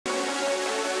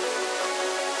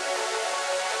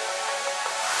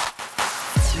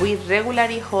we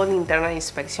regularly hold internal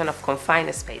inspection of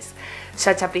confined space,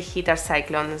 such as preheater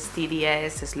cyclones,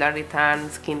 TDS, slurry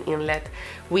tanks, skin inlet.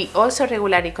 We also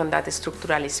regularly conduct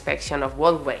structural inspection of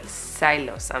walkways,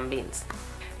 silos, and bins.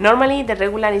 Normally, the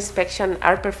regular inspections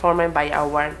are performed by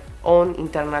our own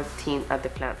internal team at the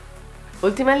plant.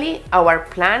 Ultimately, our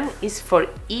plan is for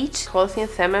each Holcim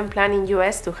cement plant in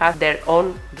US to have their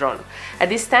own drone. At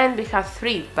this time, we have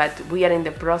 3, but we are in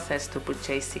the process to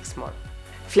purchase 6 more.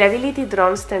 Flyability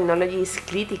drones technology is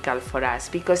critical for us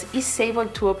because it's able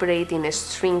to operate in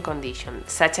extreme conditions,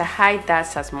 such as high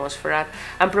dust atmosphere,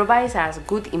 and provides us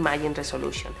good imaging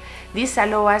resolution. This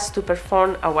allows us to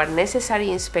perform our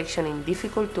necessary inspection in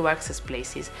difficult-to-access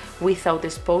places without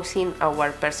exposing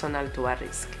our personnel to a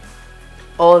risk.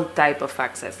 All types of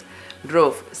access: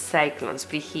 roof, cyclones,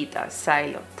 preheater,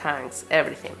 silo, tanks,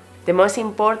 everything. The most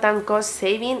important cost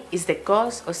saving is the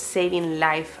cost of saving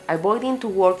life, avoiding to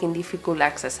work in difficult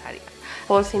access areas.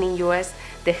 Holcim in US,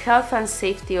 the health and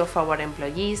safety of our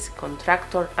employees,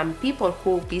 contractors, and people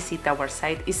who visit our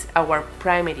site is our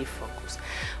primary focus.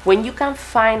 When you can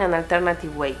find an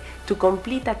alternative way to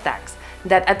complete a task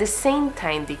that at the same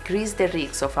time decrease the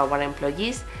risks of our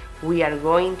employees, we are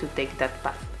going to take that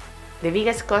path. The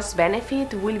biggest cost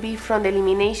benefit will be from the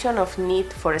elimination of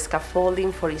need for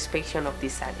scaffolding for inspection of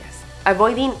these areas,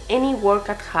 avoiding any work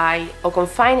at high or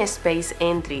confined space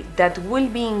entry that will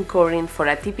be incurring for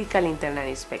a typical internal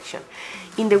inspection.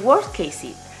 In the worst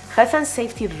cases, health and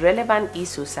safety relevant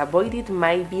issues avoided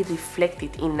might be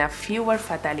reflected in a fewer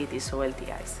fatalities or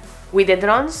LTIs. With the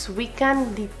drones, we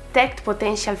can detect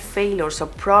potential failures or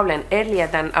problems earlier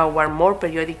than our more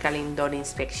periodical indoor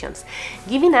inspections,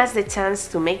 giving us the chance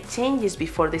to make changes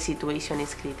before the situation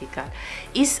is critical.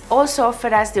 It also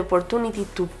offers us the opportunity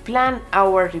to plan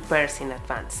our repairs in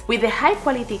advance. With the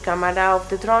high-quality camera of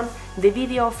the drone, the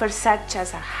video offers such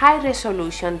as a high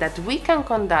resolution that we can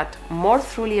conduct more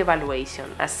thorough evaluation,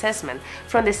 assessment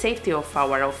from the safety of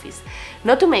our office.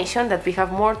 Not to mention that we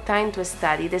have more time to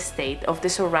study the state of the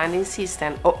surrounding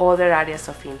system or other areas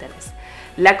of interest.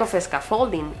 Lack of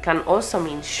scaffolding can also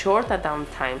mean shorter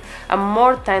downtime and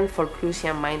more time for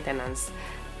crucial maintenance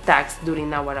tasks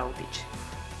during our outage.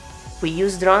 We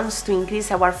use drones to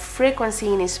increase our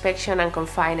frequency in inspection and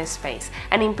confined space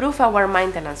and improve our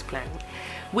maintenance planning,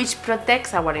 which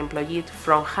protects our employees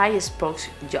from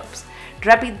high-exposure jobs.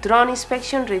 Rapid drone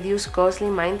inspection reduces costly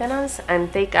maintenance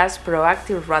and take us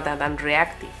proactive rather than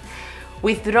reactive.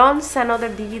 With drones and other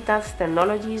digital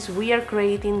technologies, we are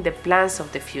creating the plans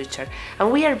of the future,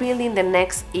 and we are building the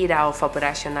next era of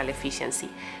operational efficiency.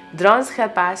 Drones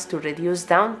help us to reduce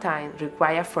downtime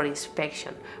required for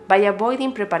inspection by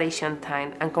avoiding preparation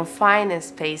time and confined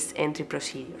space entry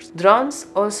procedures. Drones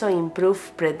also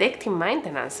improve predictive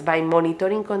maintenance by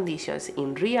monitoring conditions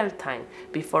in real time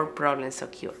before problems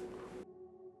occur.